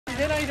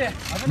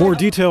More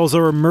details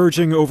are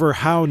emerging over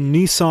how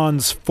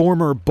Nissan's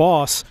former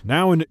boss,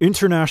 now an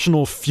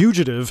international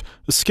fugitive,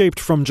 escaped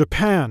from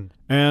Japan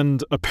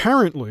and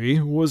apparently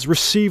was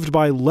received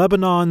by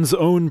Lebanon's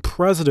own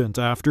president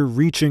after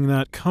reaching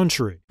that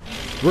country.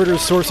 Reuters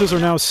sources are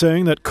now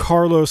saying that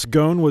Carlos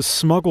Ghosn was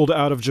smuggled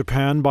out of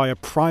Japan by a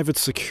private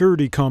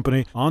security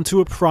company onto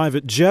a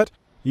private jet.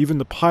 Even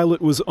the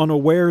pilot was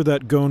unaware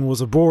that Ghosn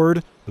was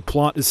aboard. The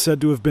plot is said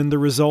to have been the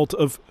result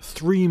of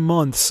 3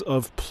 months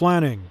of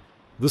planning.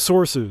 The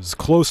sources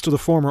close to the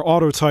former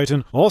auto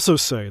titan also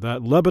say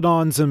that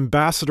Lebanon's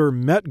ambassador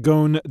met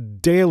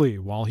Ghosn daily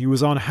while he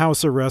was on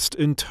house arrest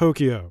in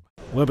Tokyo.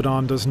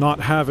 Lebanon does not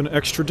have an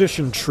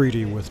extradition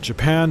treaty with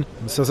Japan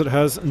and says it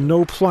has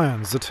no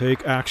plans to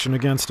take action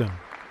against him.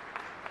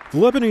 The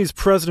Lebanese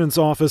president's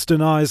office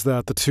denies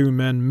that the two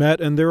men met,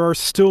 and there are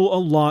still a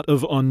lot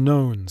of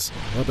unknowns.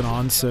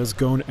 Lebanon says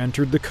Ghosn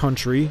entered the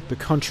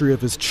country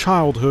of his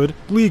childhood,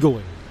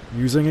 legally,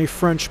 using a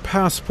French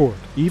passport,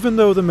 even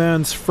though the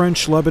man's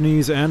French,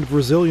 Lebanese, and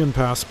Brazilian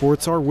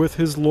passports are with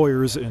his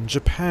lawyers in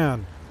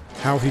Japan.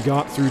 How he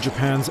got through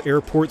Japan's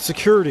airport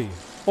security,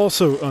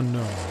 also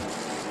unknown.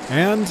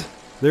 And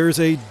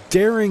there's a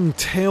daring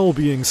tale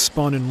being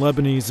spun in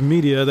Lebanese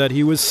media that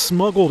he was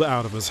smuggled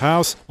out of his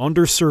house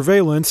under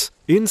surveillance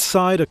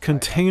inside a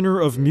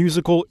container of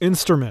musical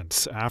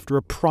instruments after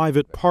a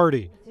private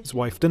party. His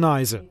wife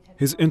denies it.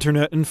 His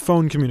internet and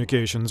phone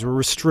communications were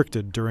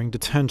restricted during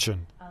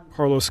detention.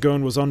 Carlos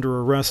Ghosn was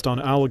under arrest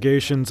on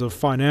allegations of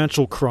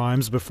financial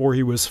crimes before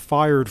he was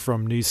fired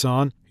from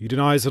Nissan. He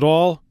denies it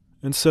all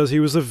and says he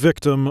was a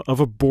victim of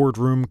a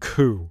boardroom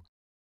coup.